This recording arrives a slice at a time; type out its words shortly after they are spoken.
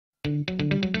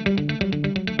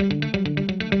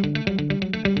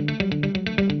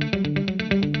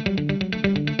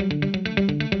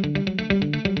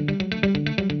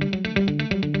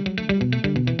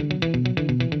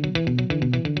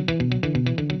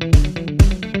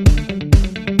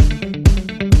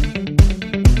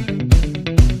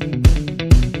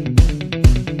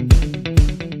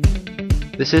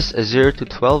This is a 0 to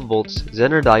 12 volts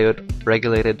Zener diode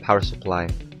regulated power supply.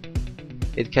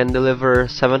 It can deliver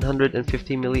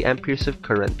 750 milliamperes of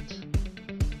current.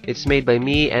 It's made by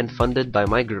me and funded by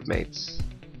my groupmates.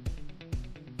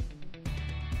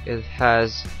 It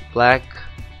has black,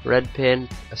 red pin,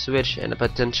 a switch, and a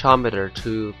potentiometer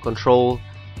to control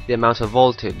the amount of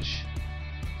voltage.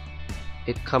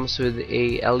 It comes with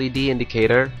a LED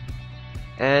indicator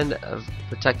and a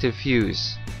protective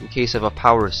fuse in case of a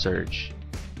power surge.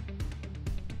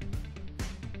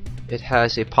 It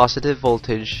has a positive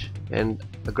voltage and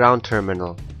a ground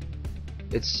terminal.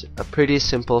 It's a pretty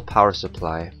simple power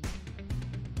supply.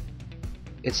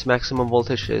 Its maximum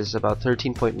voltage is about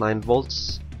 13.9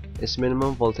 volts. Its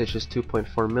minimum voltage is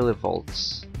 2.4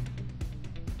 millivolts.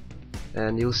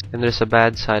 And there's a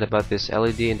bad side about this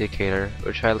LED indicator,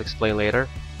 which I'll explain later.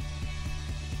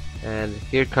 And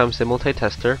here comes the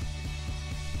multi-tester.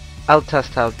 I'll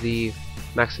test out the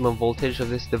maximum voltage of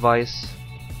this device,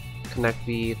 connect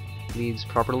the leads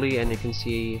properly, and you can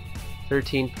see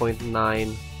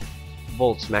 13.9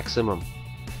 volts maximum.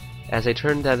 As I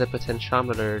turn down the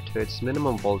potentiometer to its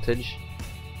minimum voltage,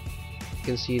 you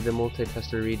can see the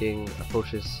multi-tester reading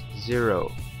approaches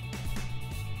 0.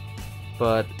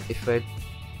 But if I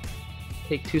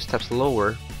take 2 steps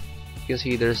lower, you can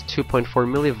see there's 2.4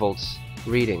 millivolts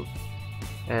reading.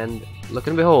 And look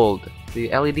and behold, the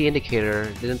LED indicator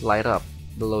didn't light up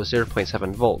below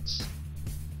 0.7 volts.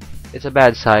 It's a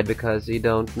bad side because you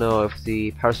don't know if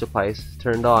the power supply is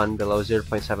turned on below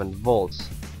 0.7 volts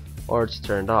or it's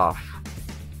turned off.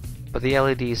 But the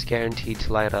LED is guaranteed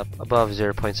to light up above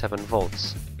 0.7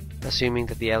 volts, assuming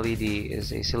that the LED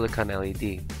is a silicon LED.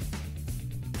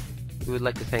 We would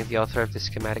like to thank the author of the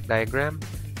schematic diagram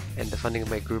and the funding of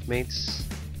my groupmates.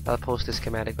 I'll post the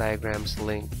schematic diagram's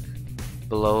link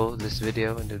below this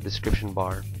video in the description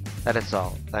bar. That is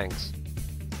all. Thanks.